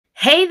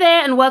Hey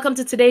there, and welcome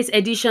to today's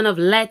edition of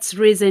Let's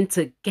Reason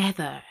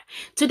Together.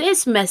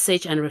 Today's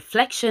message and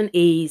reflection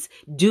is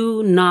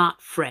Do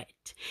Not Fret.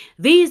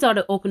 These are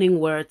the opening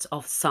words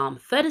of Psalm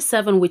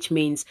 37, which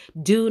means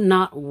do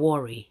not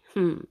worry.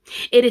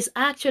 It is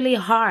actually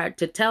hard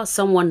to tell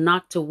someone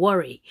not to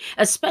worry,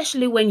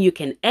 especially when you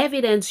can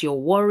evidence your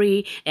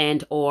worry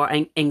and or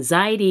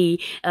anxiety.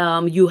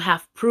 You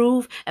have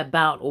proof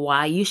about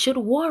why you should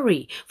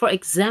worry. For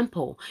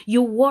example,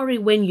 you worry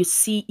when you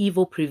see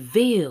evil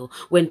prevail,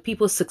 when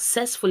people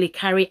successfully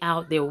carry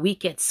out their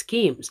wicked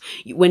schemes,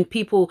 when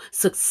people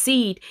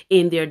succeed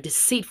in their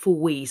deceitful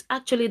ways.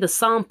 Actually, the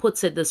psalm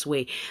puts it this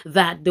way,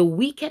 that the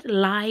wicked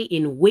lie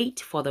in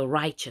wait for the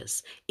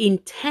righteous,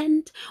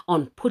 intent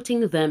on putting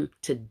them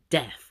to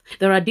death.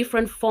 There are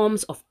different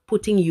forms of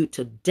putting you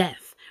to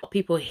death.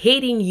 People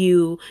hating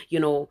you,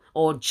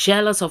 or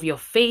jealous of your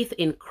faith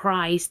in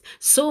Christ,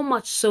 so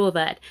much so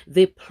that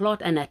they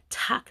plot an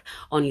attack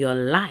on your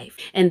life.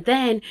 And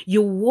then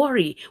you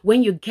worry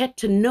when you get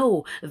to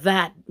know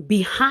that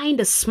behind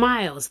the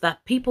smiles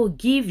that people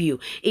give you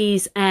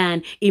is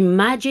an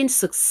imagined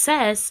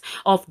success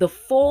of the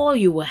fall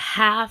you will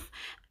have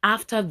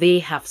after they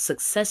have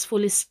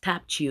successfully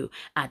stabbed you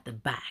at the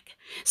back.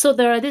 So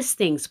there are these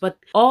things, but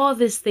all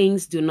these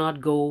things do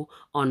not go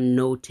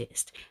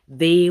unnoticed.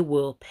 They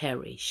will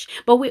perish.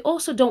 But we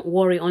also don't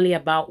worry only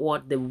about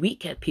what the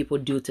wicked people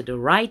do to the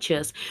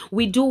righteous.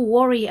 We do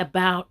worry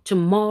about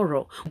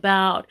tomorrow,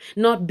 about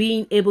not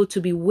being able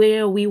to be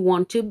where we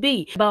want to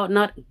be, about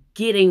not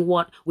getting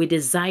what we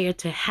desire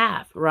to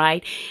have,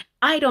 right?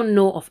 I don't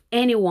know of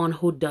anyone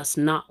who does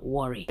not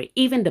worry.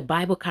 Even the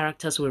Bible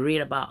characters we read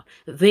about,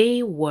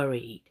 they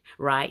worried,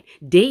 right?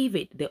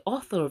 David, the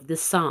author of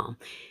this psalm,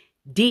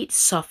 did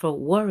suffer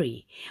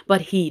worry,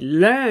 but he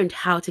learned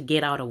how to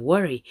get out of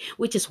worry,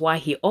 which is why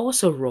he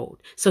also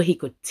wrote, so he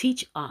could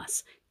teach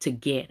us to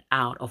get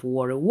out of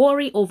worry.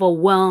 Worry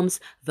overwhelms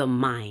the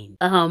mind.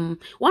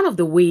 One of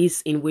the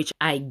ways in which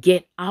I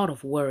get out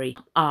of worry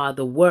are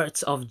the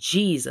words of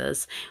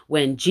Jesus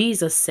when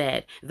Jesus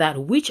said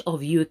that which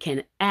of you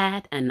can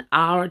add an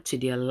hour to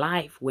their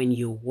life when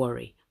you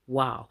worry?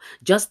 Wow,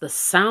 just the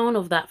sound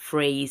of that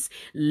phrase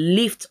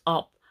lifts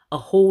up a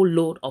whole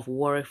load of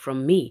worry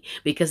from me,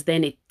 because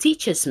then it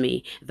teaches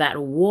me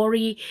that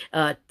worry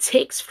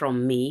takes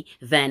from me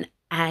than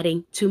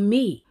adding to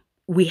me.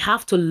 We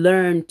have to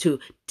learn to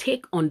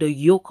take on the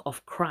yoke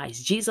of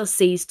Christ. Jesus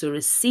says to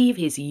receive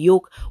his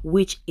yoke,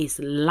 which is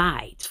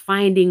light,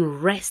 finding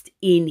rest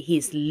in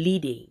his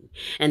leading.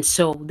 And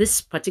so this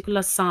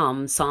particular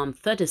psalm, Psalm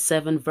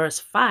 37 verse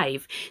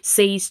 5,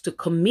 says to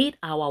commit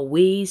our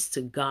ways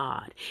to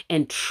God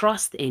and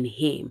trust in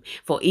him.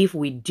 For if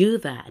we do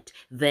that,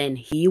 then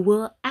he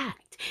will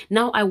act.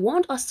 Now, I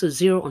want us to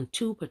zero on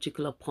two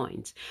particular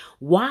points.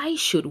 Why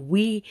should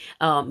we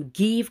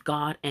give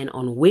God an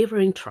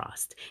unwavering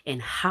trust, and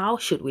how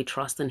should we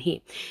trust in him?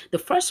 The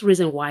first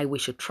reason why we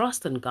should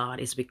trust in God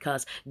is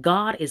because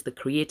God is the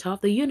creator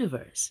of the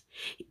universe.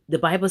 The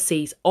Bible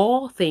says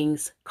all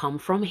things come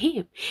from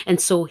him,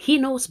 and so he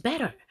knows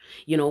better.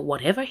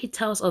 Whatever he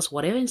tells us,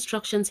 whatever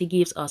instructions he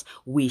gives us,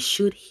 we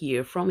should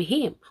hear from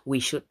him.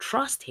 We should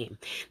trust him.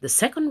 The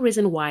second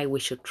reason why we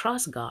should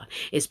trust God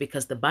is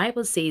because the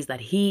Bible says that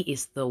he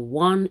is the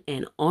one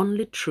and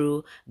only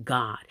true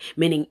God,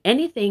 meaning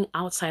anything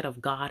outside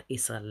of God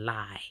is a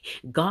lie.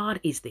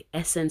 God is the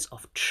essence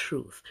of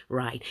truth,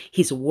 right?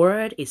 His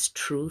word is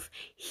truth.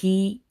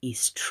 He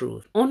is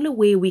truth. Only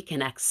way we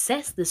can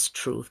access this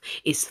truth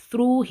is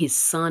through his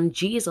son,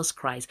 Jesus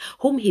Christ,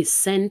 whom he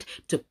sent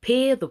to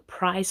pay the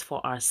price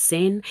for our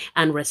sin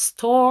and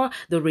restore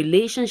the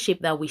relationship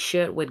that we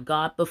shared with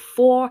God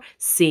before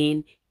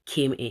sin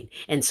came in.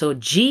 And so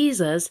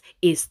Jesus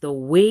is the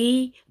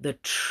way, the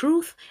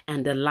truth,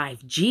 and the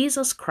life.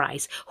 Jesus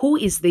Christ, who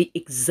is the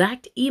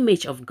exact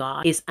image of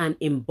God, is an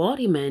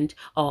embodiment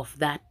of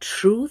that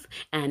truth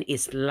and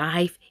is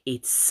life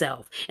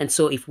itself. And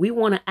so if we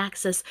want to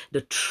access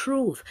the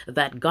truth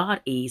that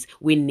God is,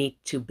 we need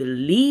to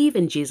believe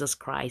in Jesus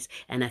Christ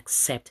and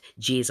accept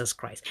Jesus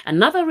Christ.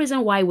 Another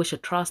reason why we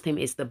should trust him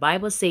is the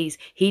Bible says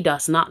he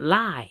does not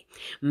lie.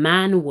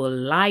 Man will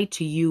lie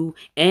to you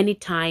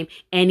anytime,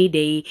 any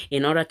day,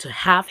 in order to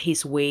have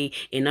his way,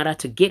 in order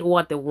to get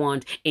what they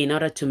want, in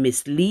order to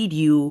mislead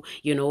you,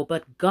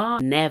 but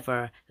God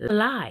never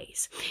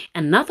lies.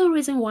 Another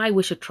reason why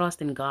we should trust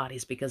in God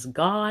is because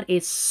God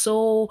is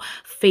so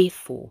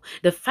faithful.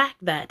 The fact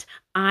that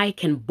I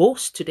can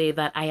boast today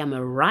that I am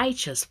a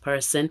righteous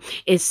person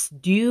is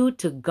due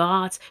to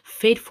God's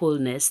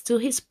faithfulness to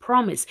his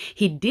promise.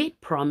 He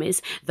did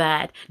promise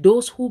that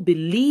those who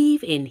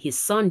believe in his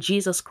son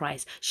Jesus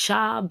Christ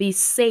shall be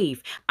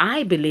saved.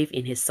 I believe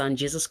in his son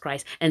Jesus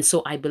Christ, and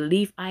so I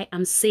believe I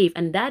am saved.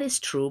 And that is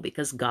true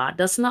because God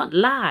does not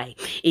lie.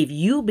 If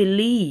you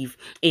believe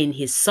in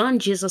his son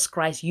Jesus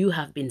Christ, you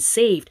have been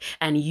saved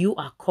and you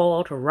are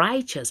called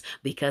righteous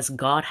because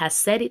God has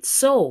said it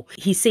so.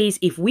 He says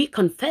if we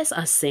confess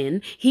our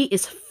sin, he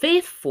is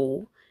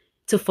faithful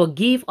to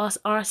forgive us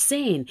our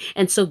sin.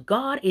 And so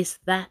God is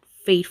that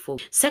faithful.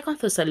 Second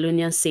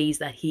Thessalonians says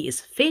that he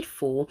is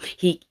faithful.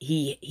 He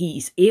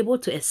is able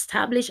to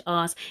establish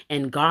us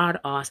and guard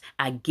us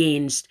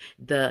against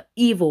the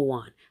evil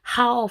one.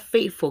 How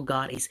faithful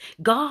God is.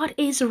 God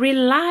is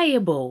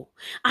reliable.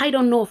 I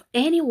don't know of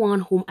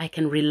anyone whom I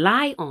can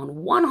rely on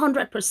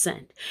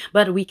 100%,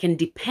 but we can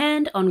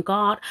depend on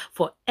God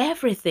for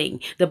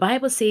everything. The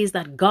Bible says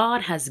that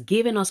God has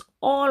given us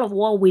all of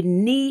what we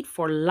need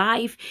for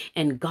life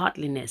and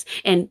godliness.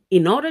 And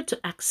in order to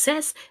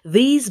access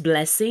these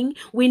blessings,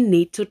 we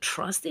need to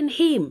trust in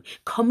Him,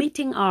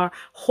 committing our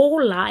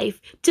whole life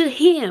to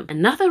Him.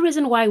 Another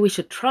reason why we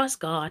should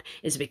trust God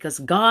is because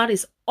God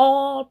is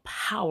all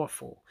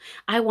powerful.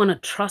 I want to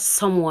trust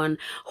someone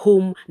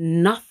whom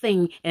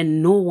nothing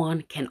and no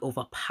one can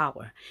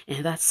overpower,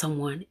 and that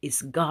someone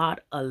is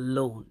God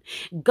alone.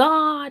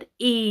 God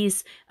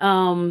is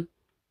all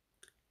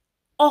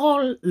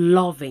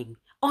loving.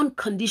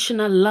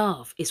 Unconditional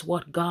love is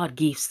what God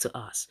gives to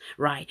us,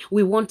 right?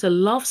 We want to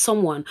love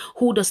someone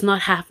who does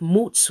not have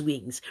mood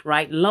swings,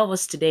 right? Love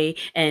us today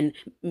and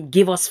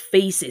give us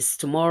faces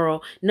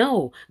tomorrow.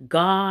 No,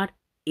 God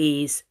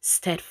is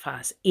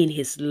steadfast in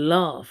His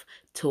love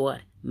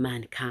toward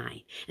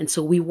mankind. And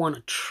so we want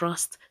to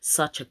trust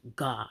such a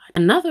God.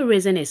 Another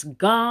reason is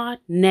God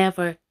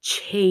never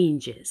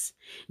changes.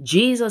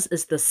 Jesus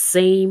is the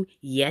same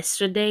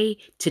yesterday,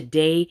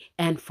 today,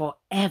 and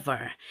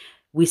forever.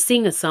 We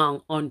sing a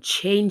song,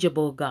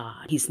 Unchangeable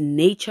God. His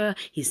nature,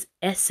 His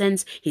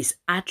essence, His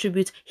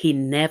attributes, He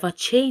never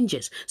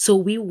changes. So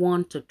we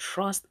want to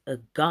trust a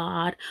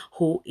God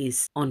who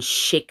is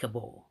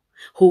unshakable,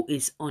 who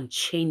is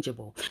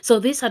unchangeable. So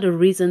these are the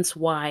reasons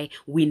why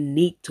we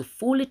need to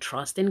fully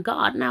trust in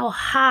God. Now,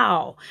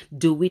 how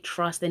do we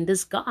trust in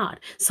this God?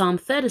 Psalm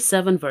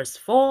 37 verse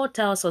 4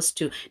 tells us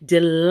to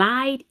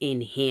delight in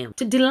Him.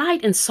 To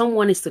delight in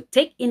someone is to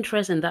take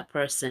interest in that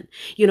person.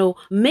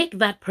 Make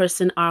that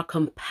person our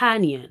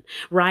companion,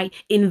 right?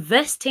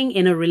 Investing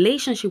in a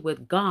relationship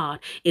with God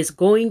is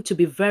going to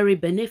be very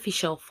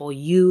beneficial for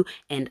you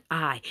and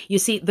I. You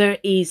see, there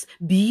is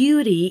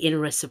beauty in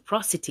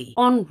reciprocity,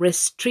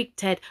 unrestricted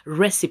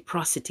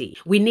reciprocity.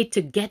 We need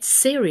to get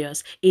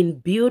serious in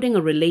building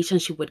a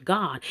relationship with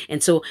God.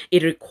 And so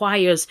it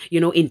requires,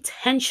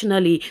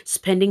 intentionally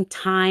spending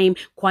time,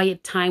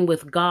 quiet time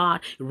with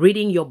God,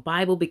 reading your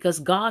Bible, because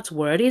God's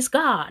word is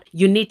God.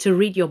 You need to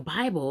read your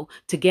Bible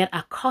to get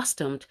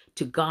accustomed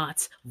to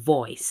God's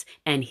voice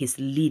and His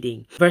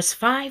leading. Verse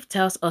 5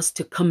 tells us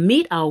to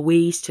commit our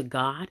ways to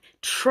God,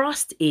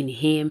 trust in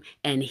Him,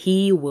 and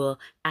He will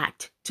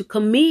act. To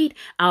commit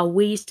our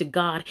ways to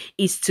God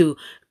is to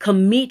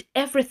commit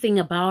everything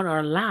about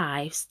our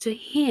lives to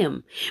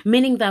Him,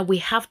 meaning that we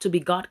have to be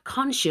God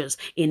conscious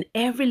in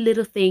every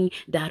little thing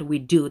that we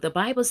do. The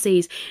Bible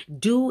says,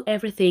 do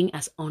everything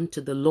as unto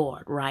the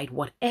Lord, right?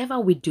 Whatever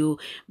we do,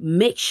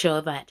 make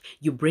sure that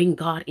you bring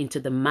God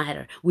into the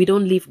matter. We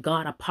don't leave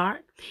God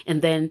apart.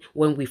 And then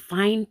when we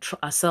find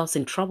ourselves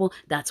in trouble,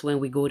 that's when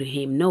we go to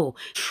Him. No,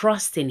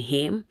 trust in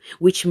Him,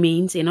 which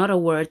means, in other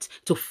words,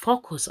 to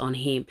focus on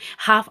Him,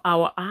 have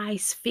our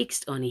eyes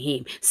fixed on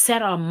Him,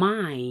 set our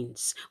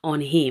minds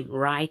on Him,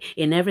 right?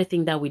 In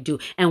everything that we do.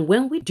 And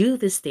when we do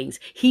these things,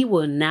 He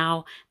will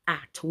now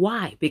act.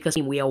 Why? Because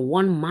we are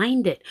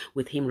one-minded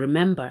with Him.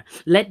 Remember,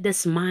 let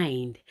this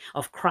mind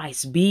of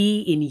Christ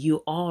be in you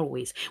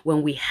always.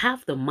 When we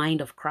have the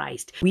mind of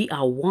Christ, we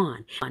are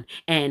one.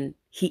 And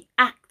He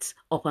acts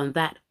upon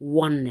that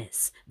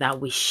oneness that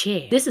we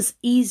share. This is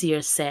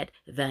easier said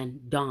than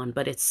done,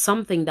 but it's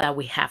something that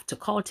we have to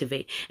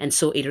cultivate. And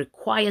so it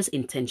requires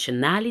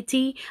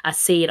intentionality. I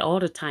say it all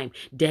the time,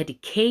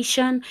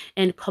 dedication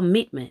and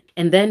commitment.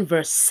 And then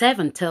verse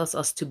 7 tells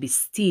us to be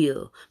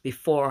still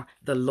before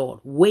the Lord.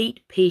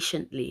 Wait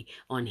patiently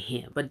on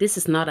Him. But this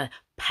is not a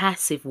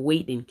passive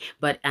waiting,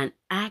 but an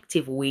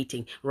active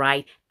waiting,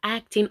 right?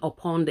 Acting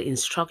upon the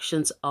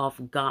instructions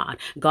of God.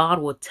 God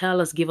will tell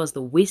us, give us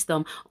the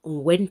wisdom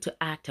on when to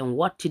act and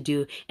what to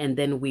do, and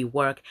then we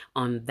work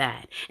on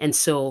that. And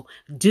so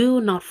do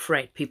not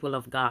fret, people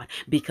of God,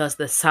 because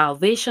the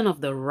salvation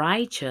of the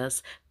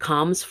righteous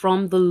comes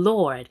from the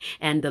Lord,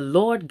 and the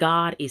Lord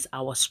God is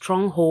our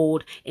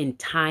stronghold in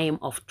time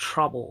of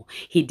trouble.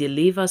 He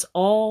delivers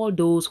all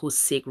those who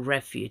seek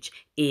refuge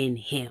in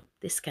Him.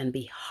 This can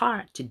be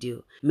hard to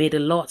do. May the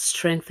Lord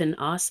strengthen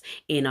us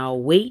in our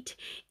wait,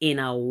 in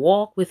our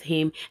walk with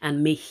Him,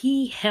 and may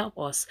He help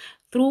us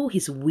through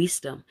His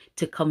wisdom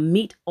to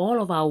commit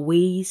all of our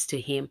ways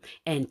to Him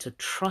and to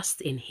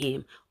trust in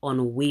Him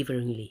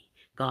unwaveringly.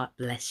 God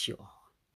bless you all.